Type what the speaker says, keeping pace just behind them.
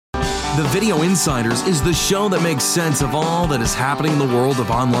The Video Insiders is the show that makes sense of all that is happening in the world of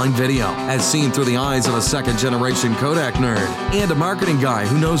online video, as seen through the eyes of a second-generation codec nerd and a marketing guy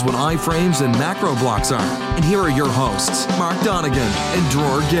who knows what iframes and macro blocks are. And here are your hosts, Mark Donegan and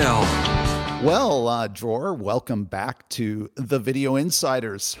Dror Gill. Well, Dror, welcome back to the Video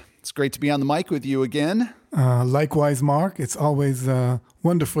Insiders. It's great to be on the mic with you again. Likewise, Mark. It's always a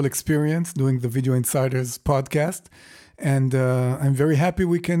wonderful experience doing the Video Insiders podcast. And I'm very happy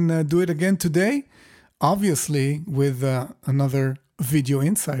we can do it again today, obviously with another Video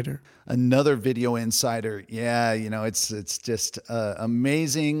Insider. Another Video Insider. Yeah, it's just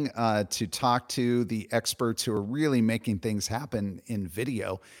amazing to talk to the experts who are really making things happen in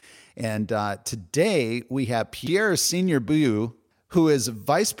video. And today we have Pierre Senior-Bou, who is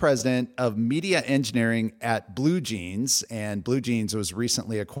Vice President of Media Engineering at BlueJeans. And BlueJeans was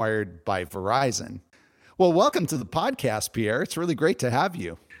recently acquired by Verizon. Well, welcome to the podcast, Pierre. It's really great to have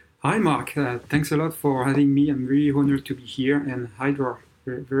you. Hi, Mark. Thanks a lot for having me. I'm really honored to be here. And hi, Dror.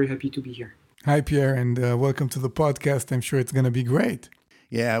 Very, very happy to be here. Hi, Pierre, and welcome to the podcast. I'm sure it's going to be great.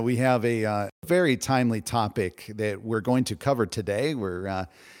 Yeah, we have a very timely topic that we're going to cover today. We're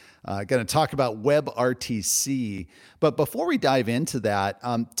going to talk about WebRTC. But before we dive into that,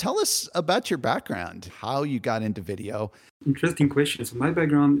 tell us about your background, how you got into video. Interesting question. So my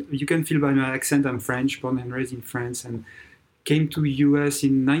background, you can feel by my accent, I'm French, born and raised in France, and came to US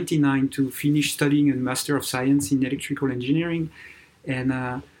in 1999 to finish studying a Master of Science in Electrical Engineering. And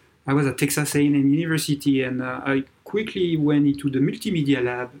I was at Texas A&M University, and I quickly went into the multimedia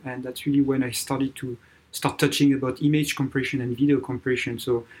lab, and that's really when I started to touching about image compression and video compression.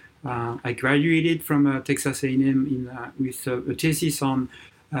 So I graduated from Texas A&M with a thesis on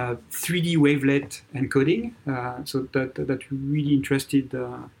 3D wavelet encoding, so that really interested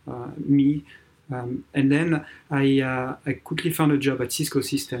me. And then I quickly found a job at Cisco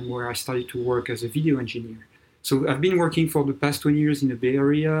Systems, where I started to work as a video engineer. So I've been working for the past 20 years in the Bay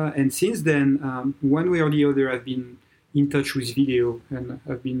Area, and since then, one way or the other, I've been in touch with video, and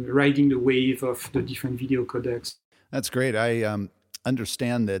I've been riding the wave of the different video codecs. That's great. I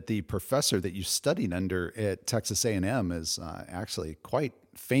understand that the professor that you studied under at Texas A&M is actually quite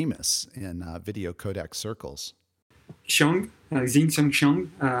famous in video codec circles. Xiang, Xing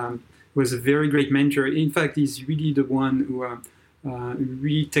Xiang, was a very great mentor. In fact, he's really the one who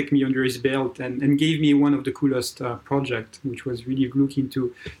really took me under his belt and gave me one of the coolest projects, which was really looking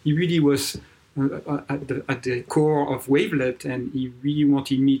to, he really was at the core of wavelet, and he really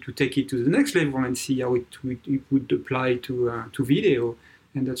wanted me to take it to the next level and see how it would apply to video.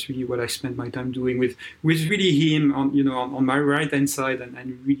 And that's really what I spent my time doing with really him on my right hand side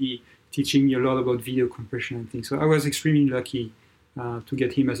and really teaching me a lot about video compression and things. So I was extremely lucky to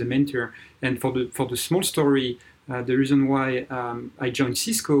get him as a mentor. And for the small story, the reason why I joined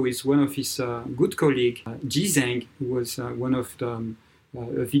Cisco is one of his good colleague, Ji Zhang, who was one of the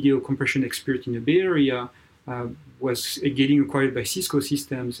a video compression expert in the Bay Area, was getting acquired by Cisco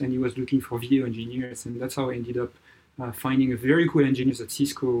Systems, and he was looking for video engineers, and that's how I ended up finding a very cool engineers at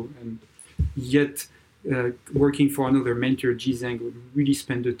Cisco, and yet working for another mentor, Ji Zhang, would really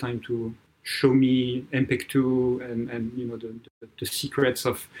spend the time to show me MPEG-2 and the secrets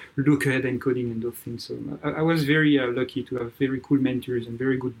of look-ahead encoding and those things. So I was very lucky to have very cool mentors and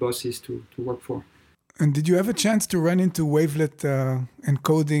very good bosses to work for. And did you have a chance to run into wavelet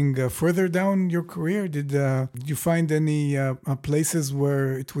encoding further down your career? Did you find any places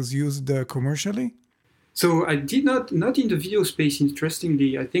where it was used commercially? So I did not in the video space,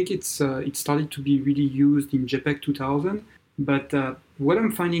 interestingly. I think it started to be really used in JPEG 2000. But what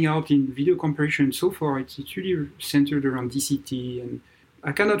I'm finding out in video compression so far, it's really centered around DCT. And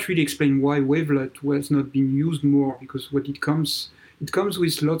I cannot really explain why wavelet was not being used more, because it comes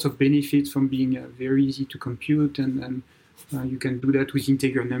with lots of benefits from being very easy to compute, and you can do that with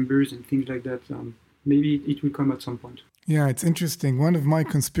integer numbers and things like that. Maybe it will come at some point. Yeah, it's interesting. One of my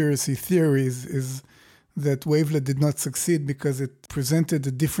conspiracy theories is that wavelet did not succeed because it presented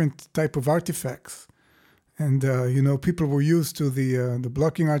a different type of artifacts. And, people were used to the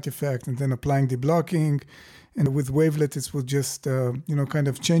blocking artifact and then applying the blocking. And with wavelet, it was just, kind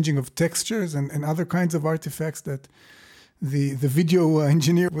of changing of textures and other kinds of artifacts that the video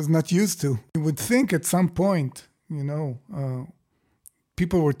engineer was not used to. You would think at some point,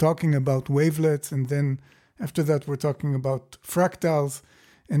 people were talking about wavelets, and then after that we're talking about fractals,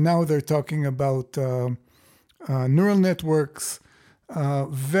 and now they're talking about neural networks,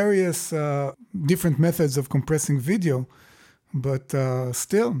 various different methods of compressing video. But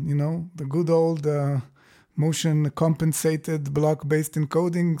still, the good old motion compensated block-based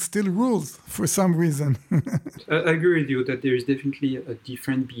encoding still rules for some reason. I agree with you that there is definitely a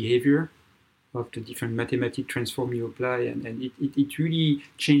different behavior of the different mathematic transform you apply, and it really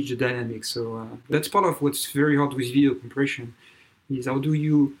changed the dynamics. So that's part of what's very hard with video compression, is how do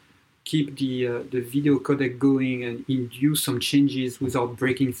you keep the video codec going and induce some changes without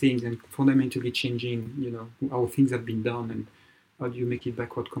breaking things and fundamentally changing, how things have been done, and how do you make it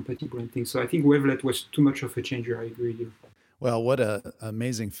backward compatible and things. So I think Wavelet was too much of a changer. I agree with you. Well, what an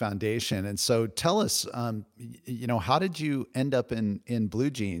amazing foundation. And so tell us, how did you end up in Blue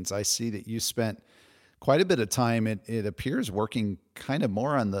Jeans? I see that you spent quite a bit of time, it appears, working kind of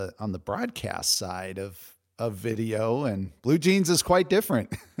more on the broadcast side of video, and Blue Jeans is quite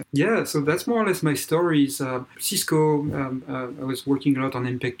different. Yeah, so that's more or less my stories. Cisco, I was working a lot on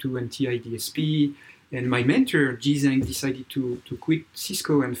MPEG-2 and TI DSP, and my mentor, Jizeng, decided to quit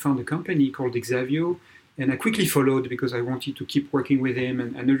Cisco and found a company called Xavio. And I quickly followed because I wanted to keep working with him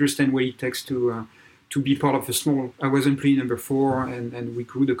and understand what it takes to be part of a small. I was employee number 4, and we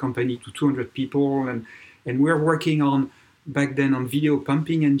grew the company to 200 people. And we were working on back then on video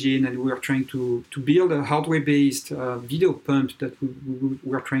pumping engine, and we were trying to build a hardware-based video pump that we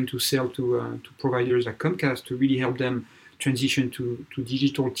were trying to sell to providers like Comcast to really help them transition to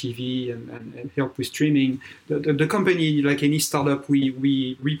digital TV and help with streaming. The company, like any startup,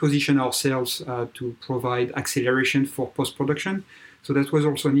 we reposition ourselves to provide acceleration for post-production. So that was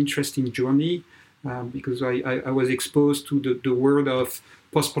also an interesting journey because I was exposed to the world of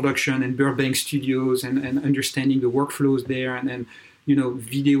post-production and Burbank studios and understanding the workflows there and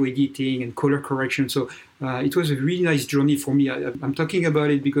video editing and color correction. So it was a really nice journey for me. I'm talking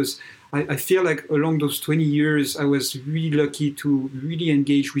about it because I feel like along those 20 years, I was really lucky to really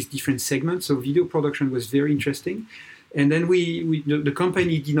engage with different segments. So video production was very interesting. And then the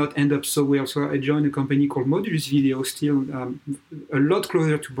company did not end up so well. So I joined a company called Modulus Video, still a lot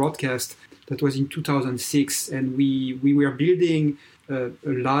closer to broadcast. That was in 2006. And we were building a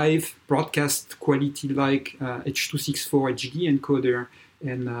live broadcast quality like H.264 HD encoder.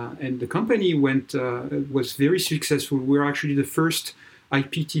 And the company was very successful. We were actually the first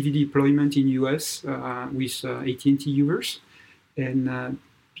IPTV deployment in US with AT&T users. And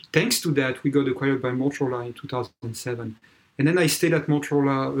thanks to that, we got acquired by Motorola in 2007. And then I stayed at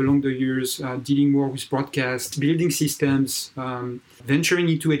Motorola along the years, dealing more with broadcast, building systems, venturing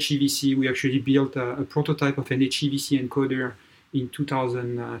into HEVC. We actually built a prototype of an HEVC encoder in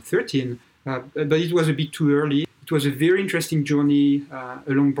 2013, but it was a bit too early. It was a very interesting journey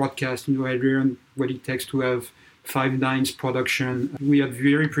along broadcast. I learned what it takes to have 5 nines production. We had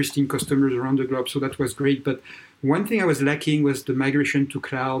very pristine customers around the globe, so that was great. But one thing I was lacking was the migration to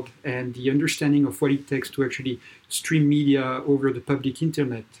cloud and the understanding of what it takes to actually stream media over the public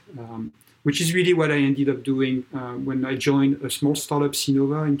internet, which is really what I ended up doing when I joined a small startup,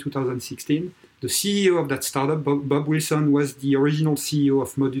 Cinova, in 2016. The CEO of that startup, Bob Wilson, was the original CEO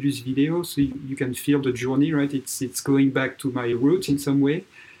of Modulus Video, so you can feel the journey, right? It's going back to my roots in some way.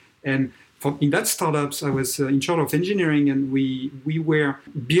 And in that startups, I was in charge of engineering, and we were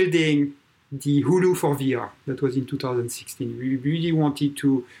building the Hulu for VR. That was in 2016. We really wanted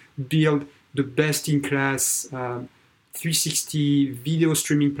to build the best-in-class 360 video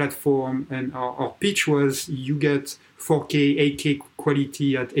streaming platform, and our pitch was you get 4K, 8K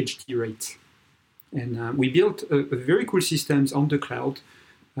quality at HD rates. And we built a very cool systems on the cloud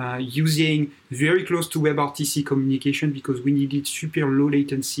using very close to WebRTC communication because we needed super low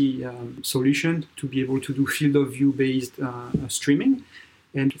latency solution to be able to do field of view based streaming.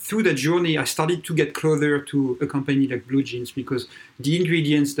 And through that journey, I started to get closer to a company like Blue Jeans because the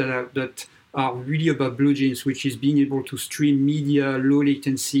ingredients that are really about Blue Jeans, which is being able to stream media, low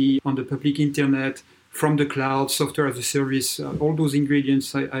latency on the public internet, from the cloud, software as a service, all those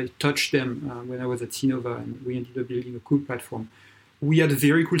ingredients, I touched them when I was at Cinova, and we ended up building a cool platform. We had a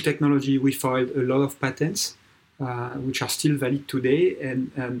very cool technology. We filed a lot of patents, which are still valid today.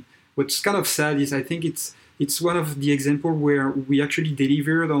 And what's kind of sad is I think it's one of the examples where we actually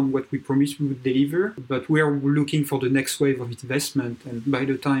delivered on what we promised we would deliver, but we are looking for the next wave of investment. And by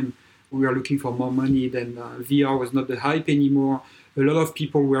the time we were looking for more money, then VR was not the hype anymore. A lot of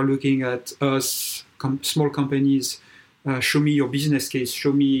people were looking at us, small companies, show me your business case,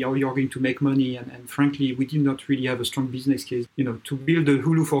 show me how you're going to make money. And frankly, we did not really have a strong business case. To build a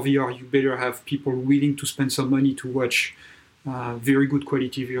Hulu for VR, you better have people willing to spend some money to watch very good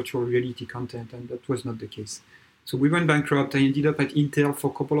quality virtual reality content. And that was not the case. So we went bankrupt. I ended up at Intel for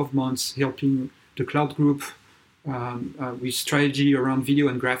a couple of months, helping the cloud group with strategy around video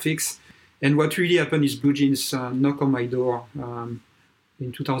and graphics. And what really happened is Blue Jeans knocked on my door.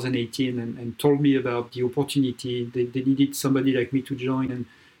 in 2018 and told me about the opportunity. They needed somebody like me to join and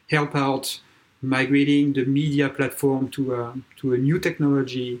help out migrating the media platform to a new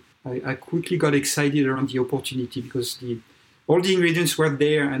technology. I quickly got excited around the opportunity because all the ingredients were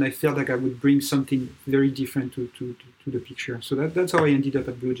there, and I felt like I would bring something very different to the picture. So that's how I ended up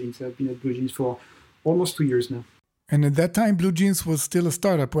at BlueJeans. I've been at BlueJeans for almost 2 years now. And at that time, BlueJeans was still a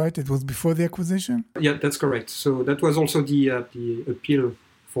startup, right? It was before the acquisition? Yeah, that's correct. So that was also the appeal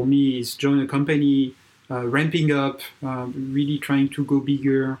for me, is join a company, ramping up, really trying to go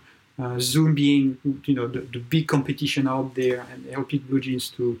bigger, Zoom being, the big competition out there, and helping BlueJeans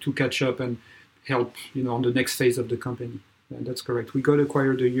to catch up and help, on the next phase of the company. That's correct. We got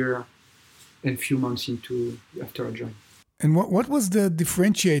acquired a year and few months after I joined. And what was the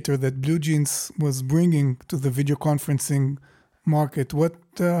differentiator that BlueJeans was bringing to the video conferencing market? What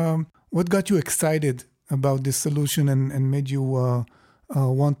got you excited about this solution and made you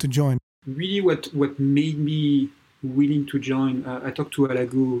want to join? Really, what made me willing to join, I talked to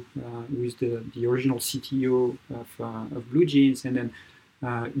Alago, who is the original CTO of BlueJeans, and then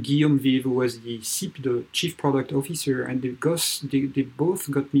Guillaume Vive, who was the Chief Product Officer, and they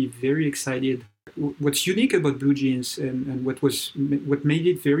both got me very excited. What's unique about BlueJeans and what made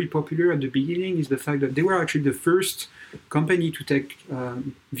it very popular at the beginning is the fact that they were actually the first company to take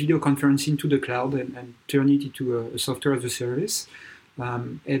video conferencing to the cloud and turn it into a software as a service.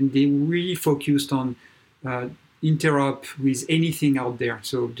 And they really focused on interop with anything out there.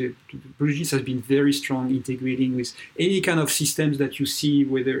 So BlueJeans has been very strong integrating with any kind of systems that you see,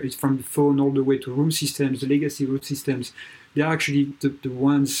 whether it's from the phone all the way to room systems, the legacy room systems. They're actually the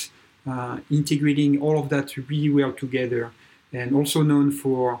ones integrating all of that really well together, and also known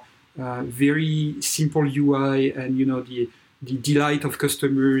for very simple UI and the delight of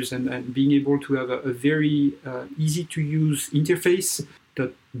customers and being able to have a very easy to use interface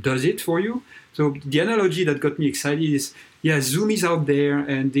that does it for you. So the analogy that got me excited is, Zoom is out there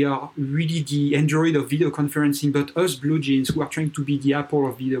and they are really the Android of video conferencing, but us BlueJeans, who are trying to be the Apple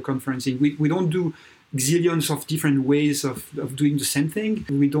of video conferencing, we don't do zillions of different ways of doing the same thing.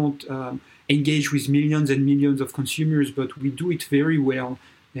 We don't engage with millions and millions of consumers, but we do it very well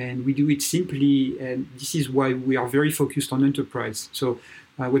and we do it simply. And this is why we are very focused on enterprise. So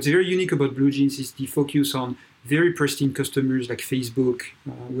what's very unique about BlueJeans is the focus on very pristine customers like Facebook,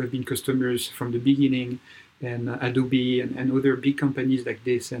 who have been customers from the beginning, and Adobe and other big companies like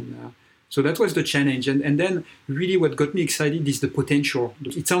this. And so that was the challenge. And then really what got me excited is the potential.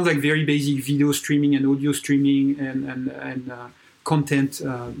 It sounds like very basic video streaming and audio streaming and content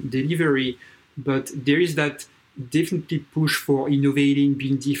delivery, but there is that definitely push for innovating,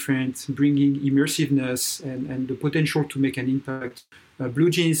 being different, bringing immersiveness and the potential to make an impact.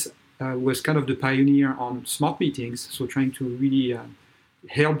 BlueJeans was kind of the pioneer on smart meetings, so trying to really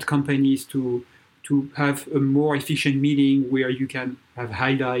help companies to have a more efficient meeting where you can have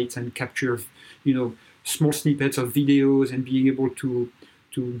highlights and capture, small snippets of videos and being able to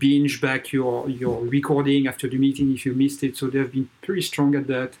binge back your recording after the meeting if you missed it. So they've been pretty strong at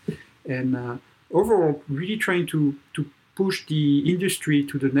that. And overall, really trying to push the industry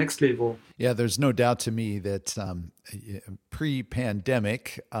to the next level. Yeah, there's no doubt to me that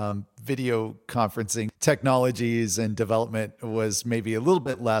pre-pandemic video conferencing technologies and development was maybe a little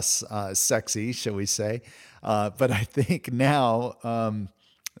bit less sexy, shall we say. But I think now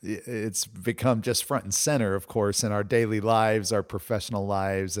it's become just front and center, of course, in our daily lives, our professional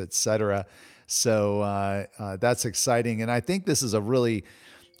lives, et cetera. So that's exciting. And I think this is a really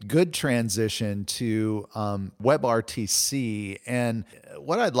good transition to WebRTC. And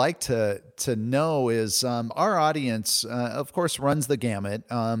what I'd like to know is our audience, of course, runs the gamut.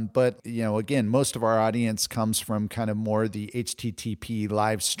 But, again, most of our audience comes from kind of more the HTTP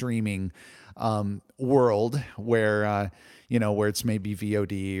live streaming world where, where it's maybe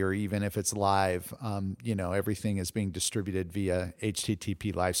VOD or even if it's live, everything is being distributed via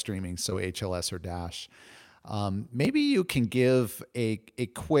HTTP live streaming, so HLS or Dash. Maybe you can give a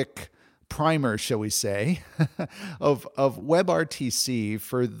quick primer, shall we say, of WebRTC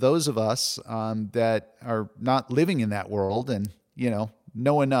for those of us that are not living in that world and,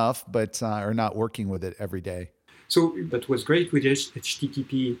 know enough, but are not working with it every day. So that was great with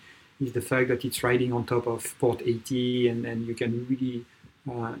HTTP is the fact that it's riding on top of port 80 and you can really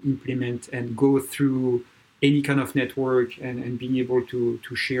implement and go through any kind of network and being able to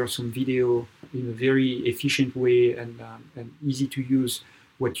share some video in a very efficient way and easy to use.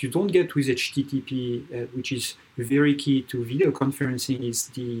 What you don't get with HTTP, which is very key to video conferencing, is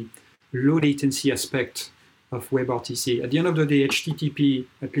the low latency aspect of WebRTC. At the end of the day, HTTP,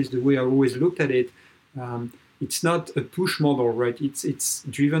 at least the way I always looked at it, it's not a push model, right? It's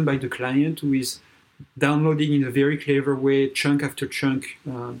driven by the client who is downloading in a very clever way, chunk after chunk,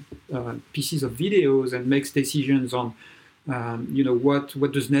 pieces of videos, and makes decisions on,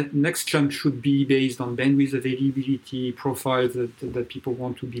 what does next chunk should be based on bandwidth availability, profiles that people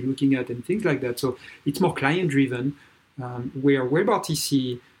want to be looking at, and things like that. So it's more client driven, where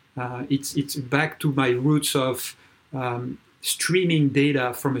WebRTC, it's back to my roots of streaming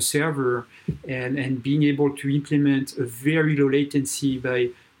data from a server and being able to implement a very low latency by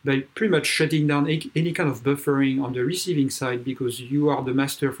pretty much shutting down any kind of buffering on the receiving side, because you are the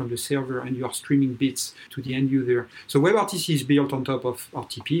master from the server and you are streaming bits to the end user. So WebRTC is built on top of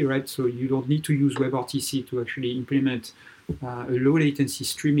RTP, right? So you don't need to use WebRTC to actually implement a low latency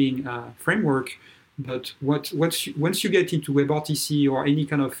streaming framework. But once you get into WebRTC or any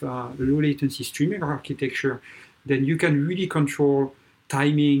kind of low latency streaming architecture, then you can really control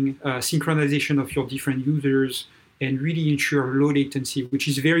timing, synchronization of your different users, and really ensure low latency, which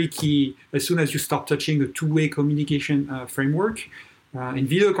is very key as soon as you start touching a two-way communication framework. And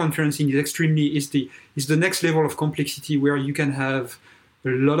video conferencing is the next level of complexity, where you can have a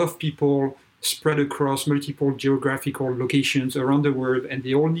lot of people spread across multiple geographical locations around the world, and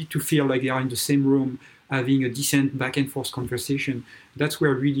they all need to feel like they are in the same room having a decent back and forth conversation. That's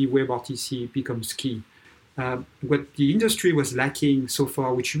where really WebRTC becomes key. What the industry was lacking so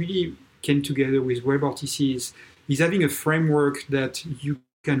far, which really came together with WebRTC, is having a framework that you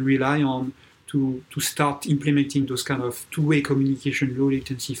can rely on to start implementing those kind of two-way communication, low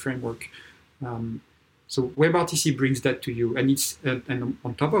latency framework. So WebRTC brings that to you, and and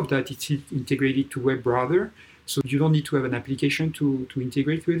on top of that, it's integrated to WebBrother. So you don't need to have an application to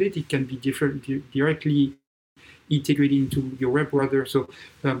integrate with it. It can be directly integrated into your WebBrother. So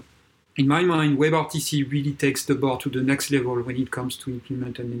in my mind, WebRTC really takes the bar to the next level when it comes to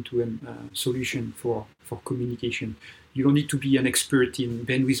implement an end-to-end solution for communication. You don't need to be an expert in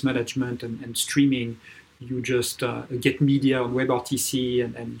bandwidth management and streaming. You just get media on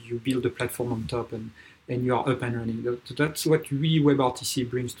WebRTC and you build a platform on top, and you are up and running. That's what really WebRTC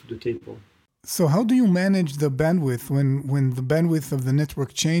brings to the table. So how do you manage the bandwidth when the bandwidth of the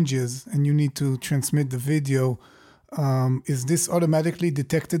network changes and you need to transmit the video? Is this automatically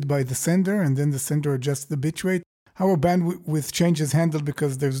detected by the sender, and then the sender adjusts the bitrate? How are bandwidth changes handled,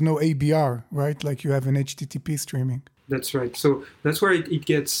 because there's no ABR, right? Like you have in HTTP streaming. That's right. So that's where it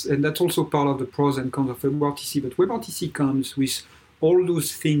gets, and that's also part of the pros and cons of WebRTC. But WebRTC comes with all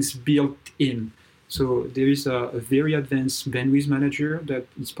those things built in. So there is a very advanced bandwidth manager that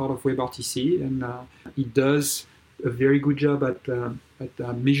is part of WebRTC, and it does a very good job at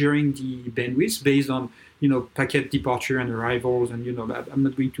measuring the bandwidth based on packet departure and arrivals, and I'm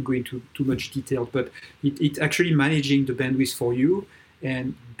not going to go into too much detail, but it's actually managing the bandwidth for you,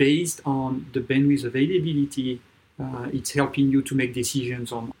 and based on the bandwidth availability, it's helping you to make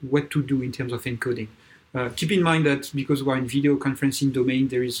decisions on what to do in terms of encoding. Keep in mind that because we're in video conferencing domain,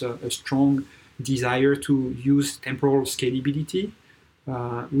 there is a strong desire to use temporal scalability,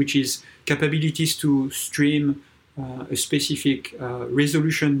 which is capabilities to stream a specific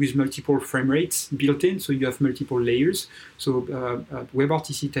resolution with multiple frame rates built in, so you have multiple layers. So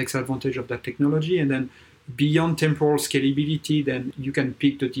WebRTC takes advantage of that technology, and then beyond temporal scalability, then you can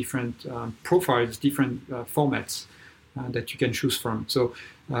pick the different profiles, different formats that you can choose from. So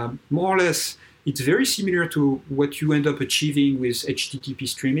more or less, it's very similar to what you end up achieving with HTTP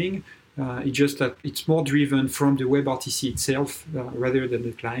streaming. It's just that it's more driven from the WebRTC itself rather than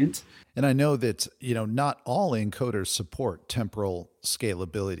the client. And I know that, not all encoders support temporal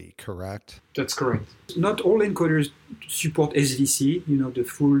scalability, correct? That's correct. Not all encoders support SVC, the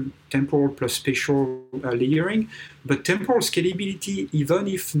full temporal plus spatial layering, but temporal scalability, even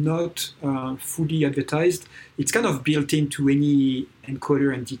if not fully advertised, it's kind of built into any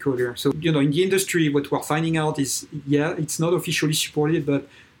encoder and decoder. So, in the industry, what we're finding out is, it's not officially supported, but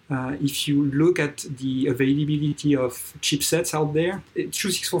if you look at the availability of chipsets out there,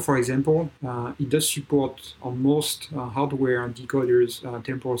 264, for example, it does support on most hardware decoders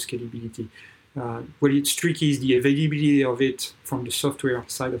temporal scalability. What it's tricky is the availability of it from the software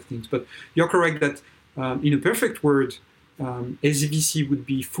side of things. But you're correct that in a perfect world, SVC would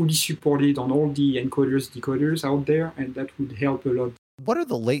be fully supported on all the encoders, decoders out there, and that would help a lot. What are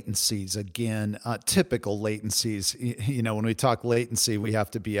the latencies, again, typical latencies? When we talk latency, we have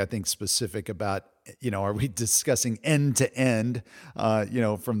to be, I think, specific about, are we discussing end to end,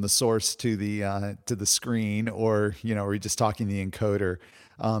 from the source to the screen, or, are we just talking the encoder?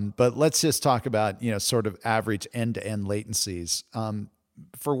 But let's just talk about, sort of average end-to-end latencies.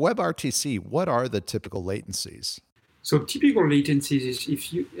 For WebRTC, what are the typical latencies? So typical latencies is,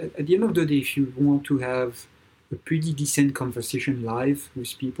 at the end of the day, if you want to have a pretty decent conversation live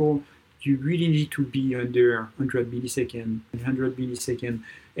with people, you really need to be under 100 millisecond, 100 millisecond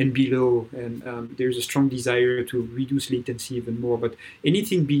and below. And there's a strong desire to reduce latency even more. But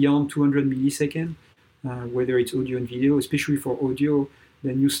anything beyond 200 millisecond, whether it's audio and video, especially for audio,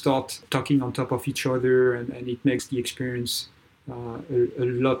 then you start talking on top of each other, and it makes the experience a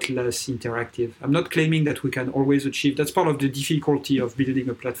lot less interactive. I'm not claiming that we can always achieve. That's part of the difficulty of building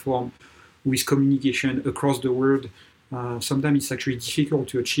a platform with communication across the world. Sometimes it's actually difficult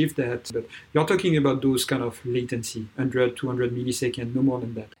to achieve that, but you're talking about those kind of latency, 100, 200 milliseconds, no more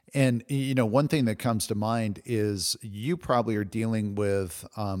than that. And, one thing that comes to mind is you probably are dealing with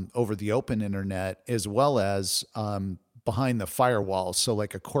over the open internet as well as behind the firewall, so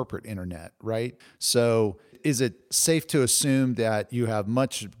like a corporate internet, right? So is it safe to assume that you have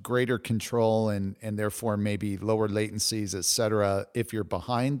much greater control and therefore maybe lower latencies, et cetera, if you're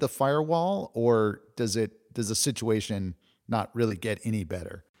behind the firewall, or does the situation not really get any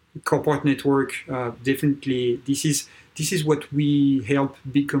better? Corporate network, definitely. This is what we help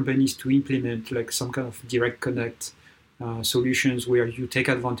big companies to implement, like some kind of direct connect solutions where you take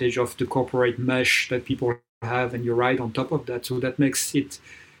advantage of the corporate mesh that people have and you ride on top of that. So that makes it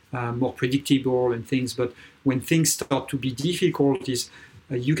more predictable and things. But when things start to be difficult,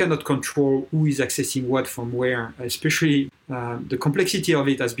 you cannot control who is accessing what from where. Especially the complexity of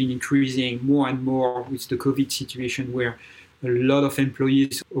it has been increasing more and more with the COVID situation, where a lot of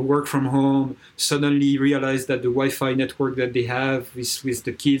employees who work from home suddenly realize that the Wi-Fi network that they have with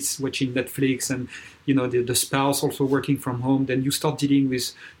the kids watching Netflix and the spouse also working from home, then you start dealing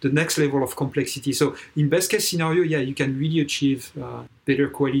with the next level of complexity. So in best case scenario, you can really achieve better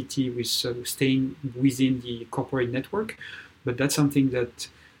quality with staying within the corporate network. But that's something that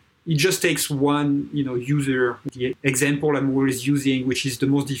it just takes one user. The example I'm always using, which is the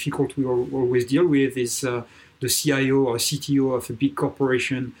most difficult we always deal with, is the CIO or CTO of a big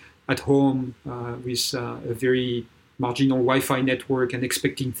corporation at home with a very marginal Wi-Fi network and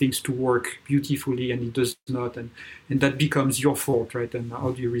expecting things to work beautifully, and it does not, and that becomes your fault, right? And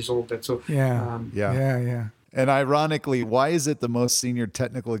how do you resolve that? So yeah. And ironically, why is it the most senior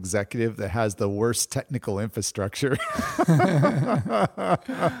technical executive that has the worst technical infrastructure?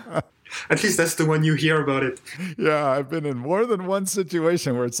 At least that's the one you hear about it. Yeah, I've been in more than one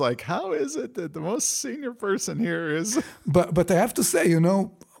situation where it's like, how is it that the most senior person here is? But I have to say, a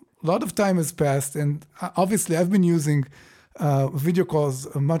lot of time has passed, and obviously I've been using video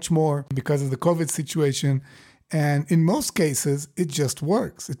calls much more because of the COVID situation. And in most cases, it just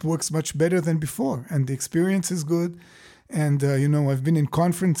works. It works much better than before, and the experience is good. And I've been in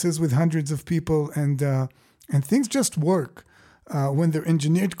conferences with hundreds of people, and things just work when they're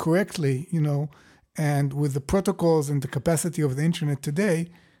engineered correctly. And with the protocols and the capacity of the internet today,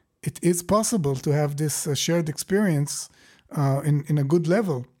 it is possible to have this shared experience in a good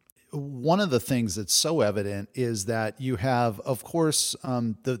level. One of the things that's so evident is that you have, of course,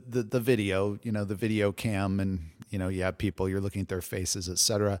 the video, the video cam, and you have people, you're looking at their faces, et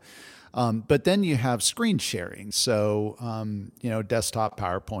cetera. But then you have screen sharing. So, desktop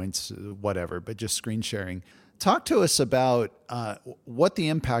PowerPoints, whatever, but just screen sharing. Talk to us about what the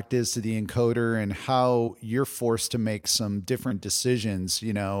impact is to the encoder and how you're forced to make some different decisions,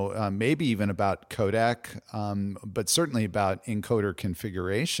 maybe even about codec, but certainly about encoder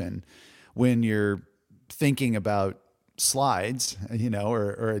configuration when you're thinking about slides,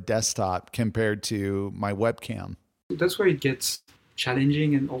 or a desktop compared to my webcam. That's where it gets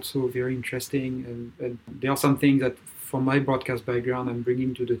challenging and also very interesting. And there are some things that from my broadcast background I'm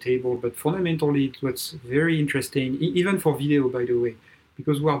bringing to the table, but fundamentally it was very interesting, even for video, by the way,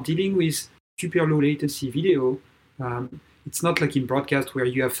 because we are dealing with super low latency video. It's not like in broadcast where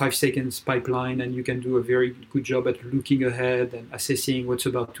you have 5 seconds pipeline and you can do a very good job at looking ahead and assessing what's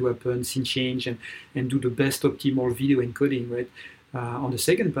about to happen, scene change, and do the best optimal video encoding, right? On the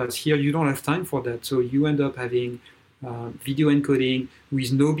second pass here, you don't have time for that. So you end up having video encoding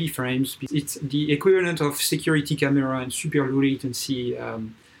with no B frames. It's the equivalent of security camera and super low latency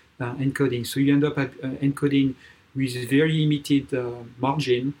encoding. So you end up encoding with very limited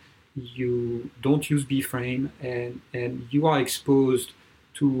margin. You don't use B frame, and you are exposed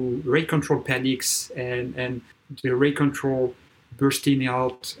to rate control panics and the rate control bursting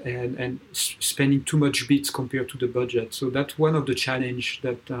out and spending too much bits compared to the budget. So that's one of the challenge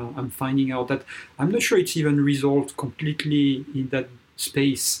that I'm finding out, that I'm not sure it's even resolved completely in that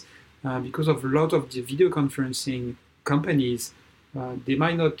space because of a lot of the video conferencing companies. They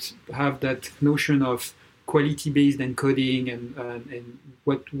might not have that notion of quality-based encoding and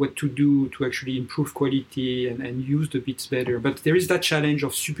what to do to actually improve quality and use the bits better. But there is that challenge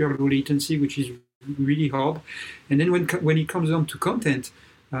of super low latency, which is really hard. And then when it comes down to content,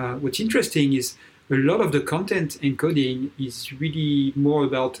 what's interesting is a lot of the content encoding is really more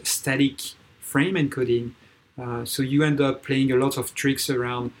about static frame encoding. So you end up playing a lot of tricks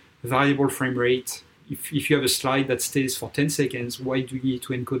around variable frame rate. If you have a slide that stays for 10 seconds, why do you need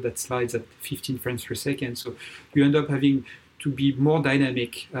to encode that slide at 15 frames per second? So you end up having to be more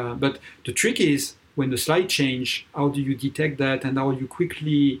dynamic. But the trick is, when the slide change, how do you detect that, and how you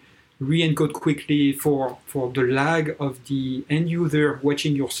quickly re-encode quickly for the lag of the end user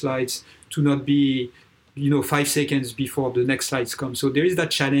watching your slides to not be 5 seconds before the next slides come. So there is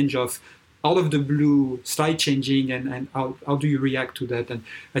that challenge of out of the blue slide changing, and how do you react to that? And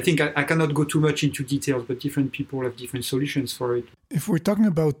I think I cannot go too much into details, but different people have different solutions for it. If we're talking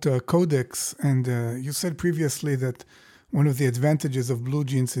about codecs, and you said previously that one of the advantages of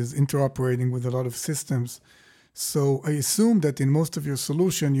BlueJeans is interoperating with a lot of systems. So I assume that in most of your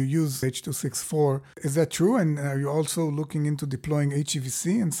solution, you use H.264. Is that true? And are you also looking into deploying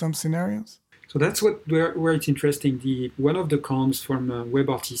HEVC in some scenarios? So that's where it's interesting. One of the cons from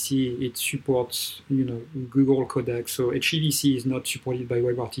WebRTC, it supports Google codecs. So HEVC is not supported by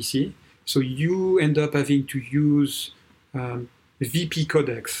WebRTC. So you end up having to use VP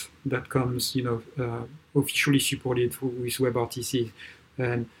codecs that comes officially supported with WebRTC.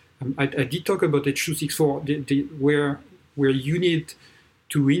 And I did talk about H.264, where you need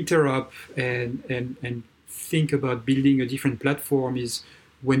to interrupt and think about building a different platform is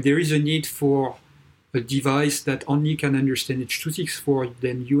when there is a need for a device that only can understand H.264,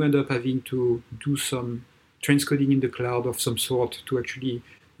 then you end up having to do some transcoding in the cloud of some sort to actually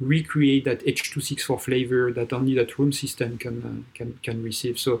recreate that H.264 flavor that only that room system can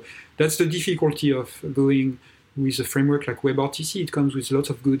receive. So that's the difficulty of going with a framework like WebRTC. It comes with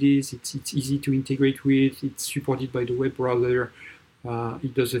lots of goodies. It's easy to integrate with. It's supported by the web browser.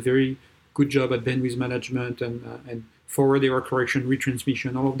 It does a very good job at bandwidth management and forward error correction,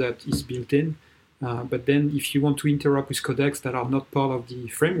 retransmission. All of that is built in. But then if you want to interact with codecs that are not part of the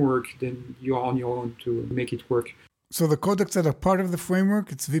framework, then you are on your own to make it work. So the codecs that are part of the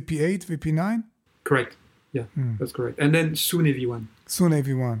framework, it's VP8, VP9? Correct. Yeah, that's correct. And then soon AV1. Soon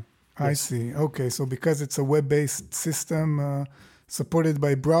AV1. I Yes. see. Okay, so because it's a web-based system supported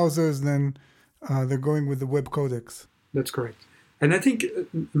by browsers, then they're going with the web codecs. That's correct. And I think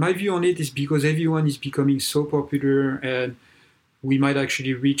my view on it is because AV1 is becoming so popular, and we might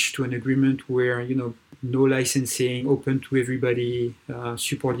actually reach to an agreement where, no licensing, open to everybody,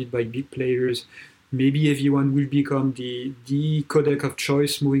 supported by big players. Maybe AV1 will become the codec of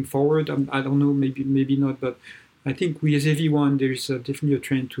choice moving forward. I don't know, maybe not, but I think with AV1, there is definitely a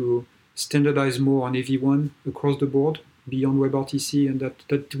trend to standardize more on AV1 across the board beyond WebRTC, and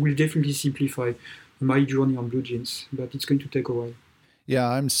that will definitely simplify my journey on BlueJeans, but it's going to take a while. Yeah,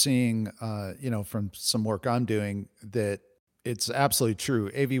 I'm seeing, from some work I'm doing that it's absolutely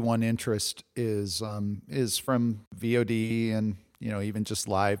true. AV1 interest is from VOD and, even just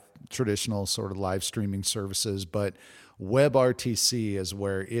traditional sort of live streaming services, but WebRTC is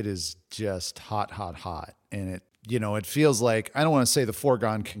where it is just hot. And it feels like, I don't want to say the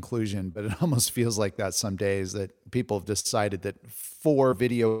foregone conclusion, but it almost feels like that some days that people have decided that for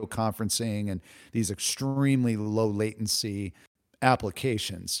video conferencing and these extremely low latency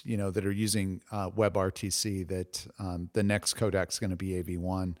applications, that are using WebRTC, that the next codec is going to be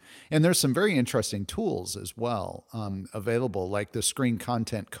AV1. And there's some very interesting tools as well available, like the screen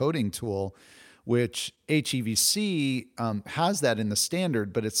content coding tool, which HEVC has that in the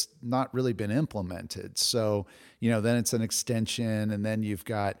standard, but it's not really been implemented. So, then it's an extension, and then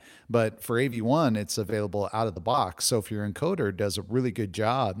but for AV1, it's available out of the box. So if your encoder does a really good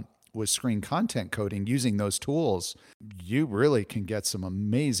job with screen content coding using those tools, you really can get some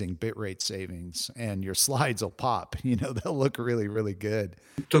amazing bitrate savings, and your slides will pop. They'll look really, really good.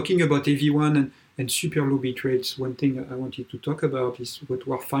 Talking about AV1 and super low bit rates, one thing I wanted to talk about is what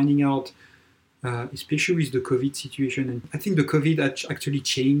we're finding out, especially with the COVID situation. And I think the COVID actually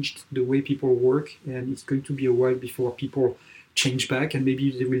changed the way people work, and it's going to be a while before people change back, and maybe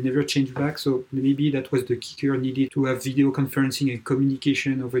they will never change back. So maybe that was the kicker needed to have video conferencing and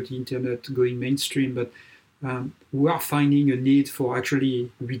communication over the internet going mainstream. But we are finding a need for actually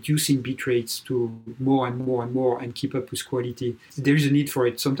reducing bit rates to more and more and keep up with quality. There is a need for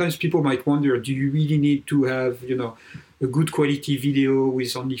it. Sometimes people might wonder, do you really need to have, a good quality video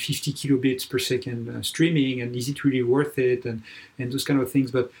with only 50 kilobits per second streaming, and is it really worth it, and those kind of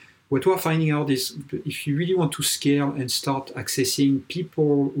things. But what we're finding out is if you really want to scale and start accessing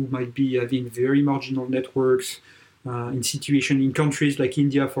people who might be having very marginal networks in countries like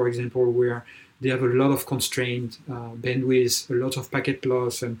India, for example, where they have a lot of constrained bandwidth, a lot of packet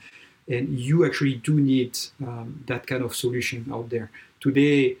loss, and And you actually do need that kind of solution out there.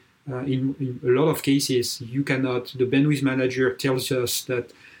 Today, in a lot of cases, you cannot, the bandwidth manager tells us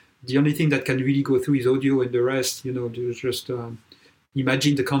that the only thing that can really go through is audio, and the rest, just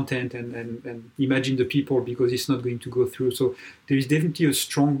imagine the content and imagine the people, because it's not going to go through. So there is definitely a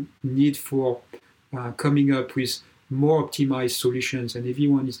strong need for coming up with more optimized solutions, and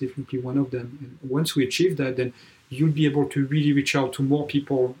everyone is definitely one of them. And once we achieve that, then you'll be able to really reach out to more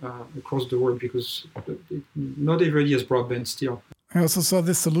people across the world, because not everybody has broadband still. I also saw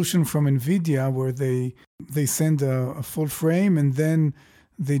this solution from NVIDIA where they send a full frame, and then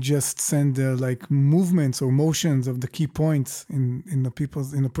they just send like movements or motions of the key points in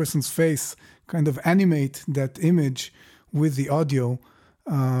a person's face, kind of animate that image with the audio,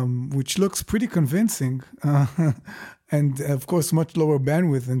 which looks pretty convincing, and of course much lower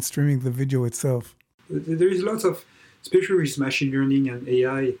bandwidth than streaming the video itself. There is lots of, especially with machine learning and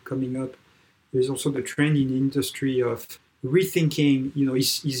AI coming up, there's also the trend in the industry of rethinking,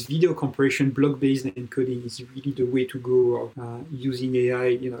 is video compression, block-based encoding is really the way to go, using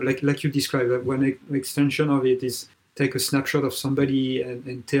AI, like you described. One extension of it is take a snapshot of somebody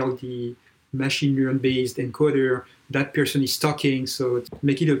and tell the machine learn-based encoder that person is talking, so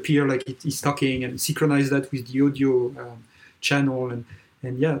make it appear like it is talking, and synchronize that with the audio channel.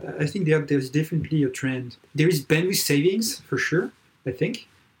 And yeah, I think there's definitely a trend. There is bandwidth savings for sure, I think.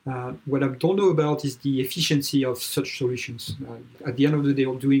 What I don't know about is the efficiency of such solutions. At the end of the day,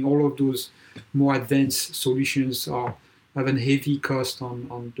 doing all of those more advanced solutions have a heavy cost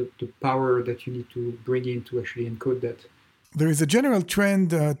on the power that you need to bring in to actually encode that. There is a general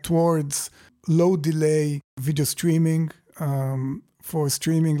trend towards low delay video streaming, for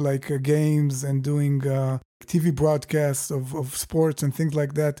streaming like games and doing TV broadcasts of sports and things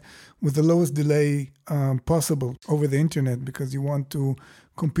like that with the lowest delay possible over the internet, because you want to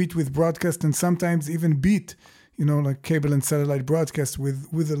compete with broadcast and sometimes even beat, like cable and satellite broadcast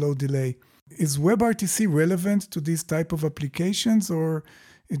with a low delay. Is WebRTC relevant to these type of applications, or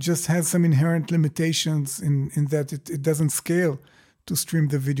it just has some inherent limitations in that it doesn't scale to stream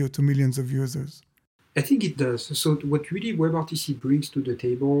the video to millions of users? I think it does. So what really WebRTC brings to the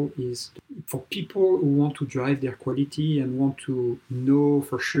table is for people who want to drive their quality and want to know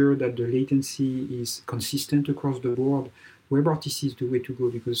for sure that the latency is consistent across the board, WebRTC is the way to go,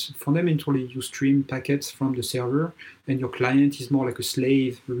 because fundamentally you stream packets from the server and your client is more like a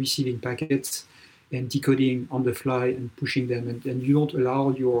slave receiving packets and decoding on the fly and pushing them, and you don't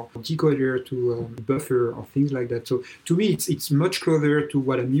allow your decoder to buffer or things like that. So to me, it's much closer to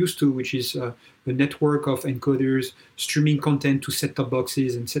what I'm used to, which is a network of encoders streaming content to set-top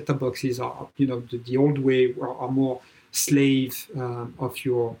boxes, and set-top boxes are, the old way, are more slave of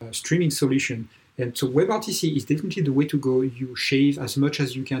your streaming solution. And so WebRTC is definitely the way to go. You shave as much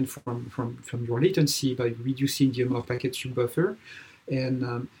as you can from your latency by reducing the amount of packets you buffer,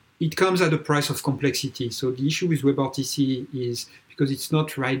 and it comes at a price of complexity. So the issue with WebRTC is because it's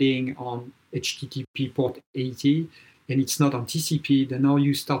not riding on HTTP port 80 and it's not on TCP, then now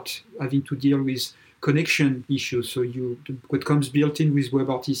you start having to deal with connection issues. So what comes built in with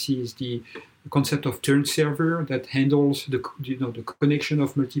WebRTC is the concept of turn server that handles the connection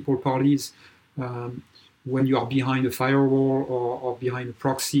of multiple parties when you are behind a firewall or behind a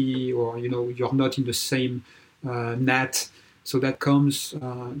proxy, or you're not in the same NAT. So that comes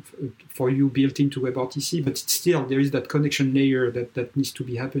for you built into WebRTC, but still there is that connection layer that needs to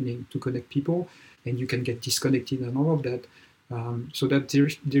be happening to connect people, and you can get disconnected and all of that. So that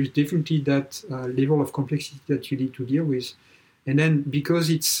there's definitely that level of complexity that you need to deal with. And then because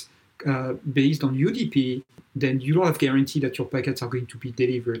it's based on UDP, then you don't have guarantee that your packets are going to be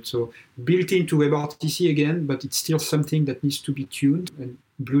delivered. So built into WebRTC again, but it's still something that needs to be tuned. And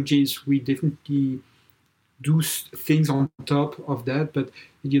BlueJeans, we definitely do things on top of that, but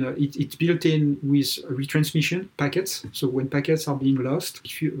it's built in with retransmission packets. So when packets are being lost,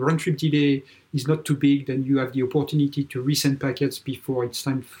 if your round trip delay is not too big, then you have the opportunity to resend packets before it's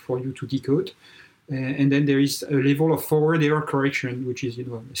time for you to decode. And then there is a level of forward error correction, which is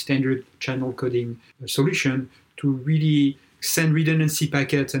a standard channel coding solution to really send redundancy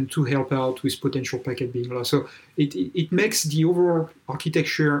packets and to help out with potential packet being lost. So it makes the overall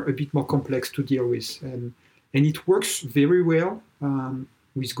architecture a bit more complex to deal with. And it works very well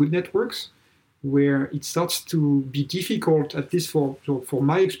with good networks, where it starts to be difficult, at least for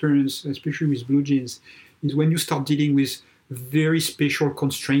my experience, especially with BlueJeans, is when you start dealing with very special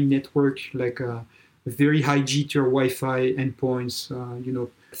constrained network, like very high jitter Wi-Fi endpoints,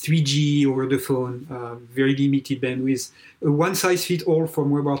 3G over the phone, very limited bandwidth. A one-size-fits-all from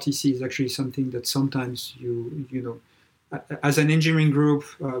WebRTC is actually something that sometimes as an engineering group,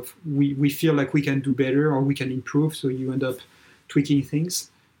 we feel like we can do better or we can improve. So you end up tweaking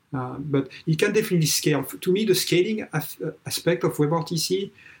things. But it can definitely scale. To me, the scaling aspect of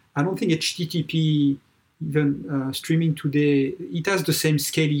WebRTC, I don't think HTTP, even streaming today, it has the same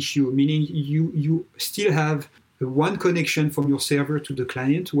scale issue, meaning you still have one connection from your server to the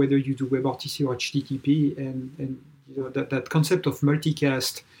client, whether you do WebRTC or HTTP, and that concept of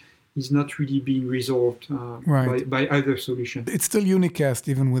multicast is not really being resolved by either solution. It's still unicast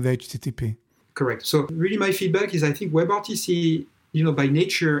even with HTTP. Correct. So really my feedback is I think WebRTC, by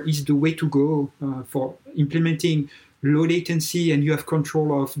nature is the way to go for implementing low latency, and you have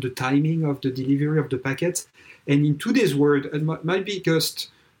control of the timing of the delivery of the packets. And in today's world, my biggest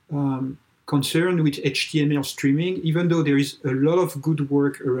concern with HTML streaming, even though there is a lot of good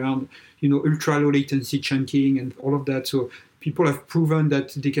work around, ultra low latency chunking and all of that. So people have proven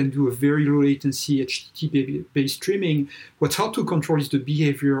that they can do a very low latency HTTP-based streaming. What's hard to control is the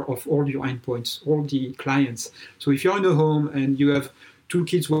behavior of all your endpoints, all the clients. So if you're in a home and you have two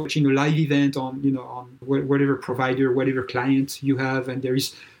kids watching a live event on whatever provider, whatever client you have, and there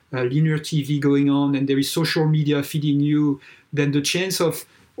is linear TV going on, and there is social media feeding you, then the chance of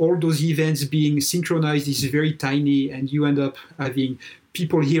all those events being synchronized is very tiny, and you end up having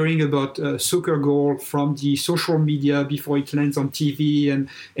people hearing about a soccer goal from the social media before it lands on TV, and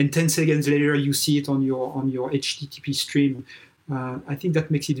 10 seconds later you see it on your HTTP stream. I think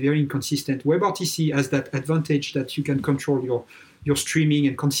that makes it very inconsistent. WebRTC has that advantage that you can control your streaming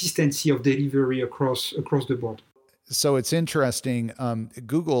and consistency of delivery across the board. So it's interesting.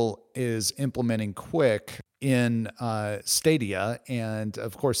 Google is implementing Quick in Stadia, and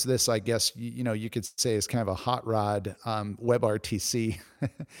of course, this, I guess, you could say is kind of a hot rod WebRTC.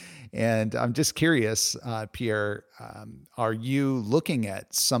 And I'm just curious, Pierre, are you looking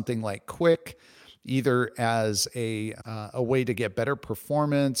at something like Quick, either as a way to get better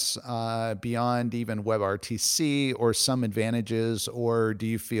performance beyond even WebRTC, or some advantages, or do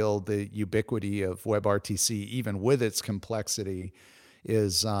you feel the ubiquity of WebRTC, even with its complexity,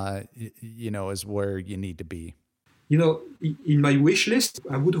 is where you need to be? In my wish list,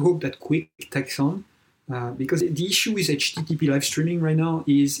 I would hope that Quick takes on, because the issue with HTTP live streaming right now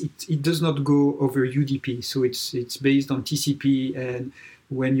is it does not go over UDP, so it's based on TCP, and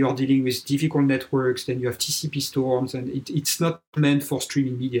when you're dealing with difficult networks, then you have TCP storms, and it's not meant for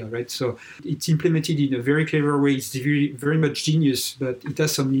streaming media, right? So it's implemented in a very clever way. It's very, very much genius, but it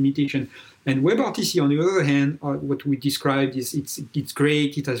has some limitation. And WebRTC, on the other hand, what we described is it's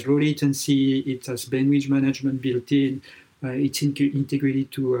great. It has low latency. It has bandwidth management built in. It's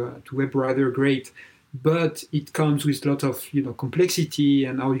integrated to WebRouter, great. But it comes with a lot of complexity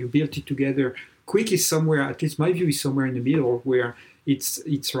and how you build it together. Quick is somewhere, at least my view, is somewhere in the middle, where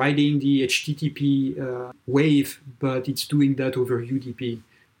it's riding the HTTP wave, but it's doing that over UDP.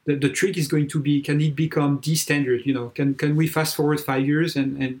 The trick is going to be, can it become the standard? Can we fast forward 5 years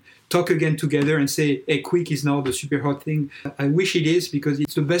and talk again together and say, hey, Quick is now the super hot thing? I wish it is, because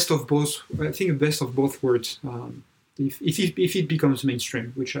it's the best of both. I think the best of both worlds. If it becomes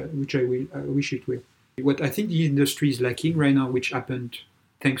mainstream, which I wish it will. What I think the industry is lacking right now, which happened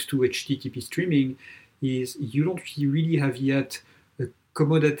thanks to HTTP streaming, is you don't really have yet a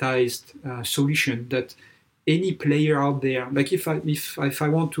commoditized solution that any player out there, like if I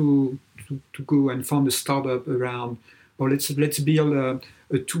want to go and found a startup around, or let's build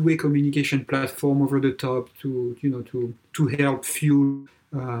a two-way communication platform over the top to help fuel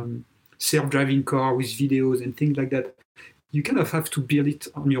self-driving car with videos and things like that. You kind of have to build it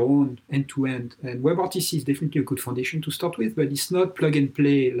on your own, end to end. And WebRTC is definitely a good foundation to start with, but it's not plug and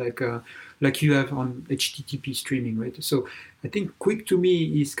play like you have on HTTP streaming, right? So I think Quick, to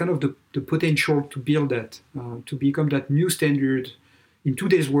me, is kind of the potential to build that, to become that new standard in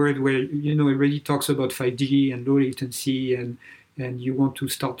today's world, where everybody talks about 5G and low latency, and you want to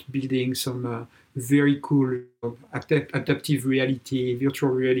start building some very cool adaptive reality,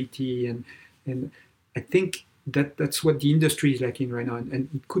 virtual reality, and I think that's what the industry is lacking right now, and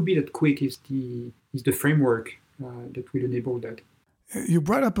it could be that Quick is the framework that will enable that. You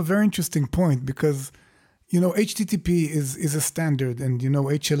brought up a very interesting point, because HTTP is a standard, and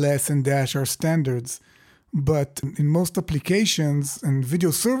HLS and Dash are standards, but in most applications and video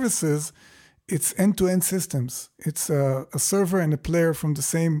services, it's end-to-end systems. It's a server and a player from the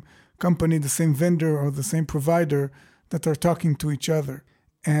same company, the same vendor, or the same provider that are talking to each other.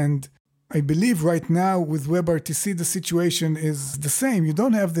 And I believe right now with WebRTC, the situation is the same. You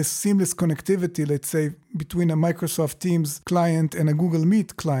don't have this seamless connectivity, let's say, between a Microsoft Teams client and a Google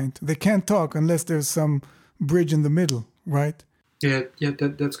Meet client. They can't talk unless there's some bridge in the middle, right? Yeah,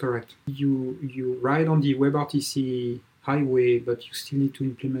 that's correct. You ride on the WebRTC highway, but you still need to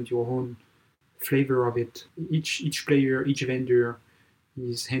implement your own flavor of it. Each player, each vendor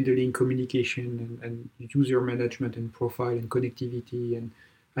is handling communication and user management and profile and connectivity and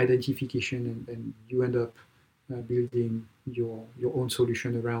identification, and you end up building your own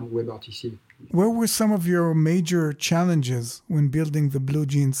solution around WebRTC. What were some of your major challenges when building the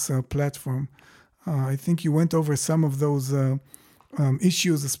BlueJeans platform? I think you went over some of those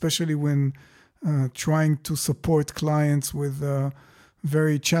issues, especially when trying to support clients with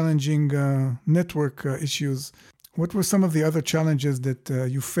very challenging network issues. What were some of the other challenges that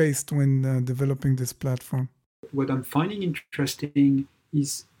you faced when developing this platform? What I'm finding interesting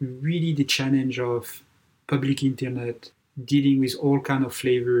is really the challenge of public internet, dealing with all kind of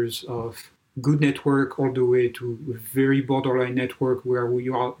flavors of good network all the way to a very borderline network where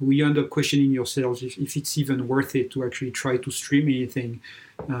we end up questioning yourselves if it's even worth it to actually try to stream anything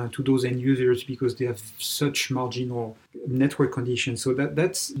to those end users because they have such marginal network conditions. So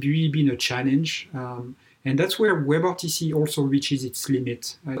that's really been a challenge. And that's where WebRTC also reaches its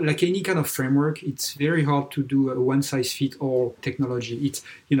limit. Like any kind of framework, it's very hard to do a one-size-fits-all technology. It's,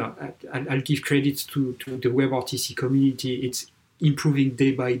 I'll give credits to the WebRTC community. It's improving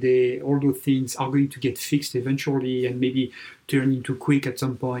day by day. All those things are going to get fixed eventually and maybe turn into quick at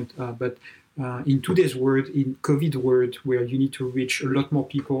some point. But in today's world, in COVID world, where you need to reach a lot more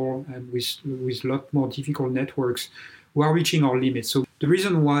people and with a lot more difficult networks, we are reaching our limits. So the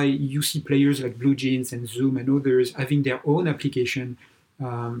reason why you see players like BlueJeans and Zoom and others having their own application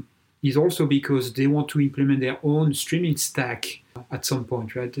is also because they want to implement their own streaming stack at some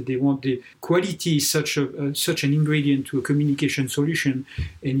point, right? They want the quality is such an ingredient to a communication solution,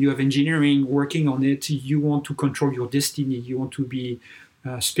 and you have engineering working on it. You want to control your destiny. You want to be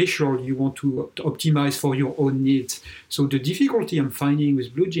special, you want to optimize for your own needs. So the difficulty I'm finding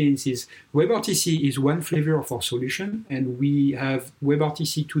with BlueJeans is WebRTC is one flavor of our solution, and we have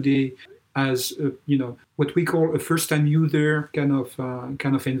WebRTC today as what we call a first-time user kind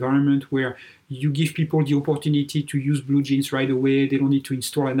of environment where you give people the opportunity to use BlueJeans right away. They don't need to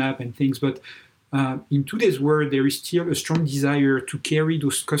install an app and things, but in today's world, there is still a strong desire to carry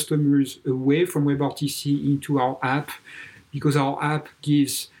those customers away from WebRTC into our app, because our app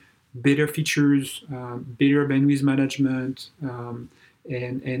gives better features, better bandwidth management,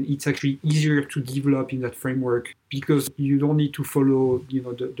 and it's actually easier to develop in that framework because you don't need to follow the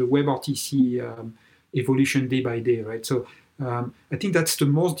WebRTC evolution day by day, right? So I think that's the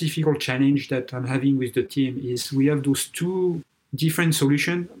most difficult challenge that I'm having with the team is we have those two different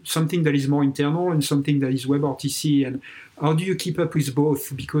solutions, something that is more internal and something that is WebRTC, and how do you keep up with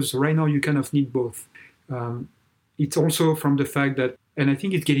both? Because right now you kind of need both. It's also from the fact that, and I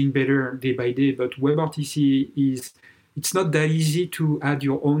think it's getting better day by day, but WebRTC it's not that easy to add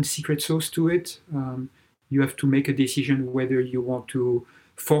your own secret sauce to it. You have to make a decision whether you want to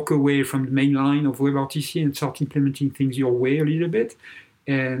fork away from the main line of WebRTC and start implementing things your way a little bit.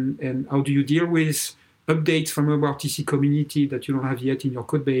 And how do you deal with updates from WebRTC community that you don't have yet in your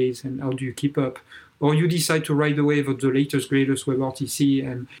code base, and how do you keep up? Or you decide to ride the wave of the latest, greatest WebRTC,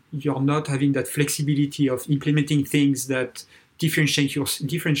 and you're not having that flexibility of implementing things that differentiate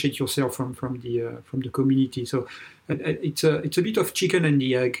yourself from the community. So it's a bit of chicken and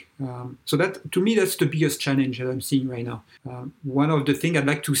the egg. So that, to me, that's the biggest challenge that I'm seeing right now. One of the things I'd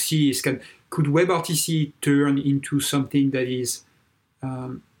like to see is could WebRTC turn into something that is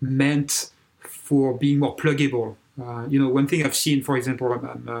meant for being more pluggable? One thing I've seen, for example,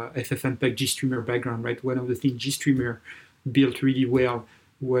 I'm a FFmpeg GStreamer background, right? One of the things GStreamer built really well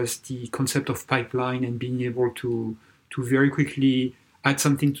was the concept of pipeline and being able to very quickly add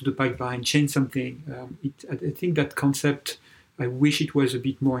something to the pipeline, change something. I think that concept, I wish it was a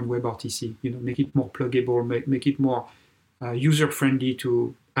bit more in WebRTC, make it more pluggable, make it more user-friendly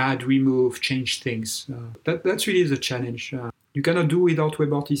to add, remove, change things. That's really the challenge. You cannot do without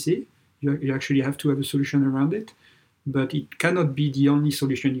WebRTC. You actually have to have a solution around it, but it cannot be the only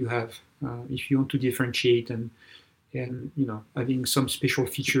solution you have if you want to differentiate and having some special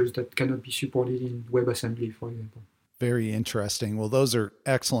features that cannot be supported in WebAssembly, for example. Very interesting. Well, those are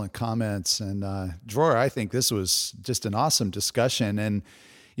excellent comments. And Dror, I think this was just an awesome discussion. And,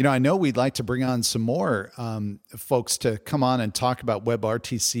 I know we'd like to bring on some more folks to come on and talk about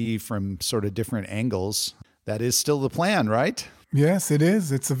WebRTC from sort of different angles. That is still the plan, right? Yes, it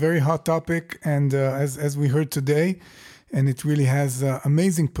is. It's a very hot topic. And as we heard today, and it really has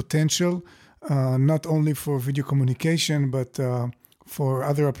amazing potential, not only for video communication, but for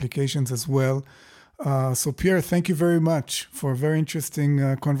other applications as well. So Pierre, thank you very much for a very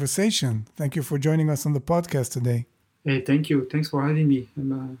interesting conversation. Thank you for joining us on the podcast today. Hey, thank you. Thanks for having me.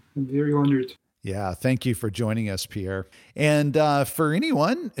 I'm very honored. Yeah, thank you for joining us, Pierre. And for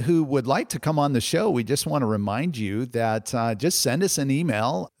anyone who would like to come on the show, we just want to remind you that just send us an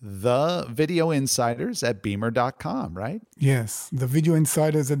email, thevideoinsiders@beamer.com, right? Yes,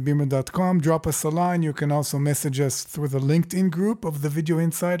 thevideoinsiders@beamer.com. Drop us a line. You can also message us through the LinkedIn group of the Video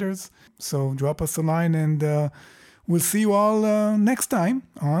Insiders. So drop us a line, and we'll see you all next time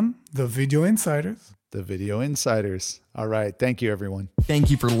on The Video Insiders. The Video Insiders. All right. Thank you, everyone.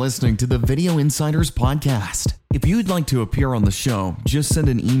 Thank you for listening to the Video Insiders podcast. If you'd like to appear on the show, just send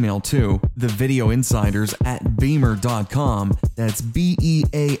an email to thevideoinsiders@beamer.com. That's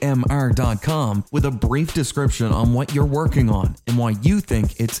BEAMR.com with a brief description on what you're working on and why you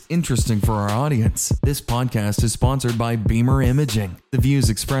think it's interesting for our audience. This podcast is sponsored by Beamer Imaging. The views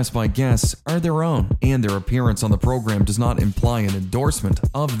expressed by guests are their own, and their appearance on the program does not imply an endorsement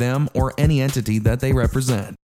of them or any entity that they represent.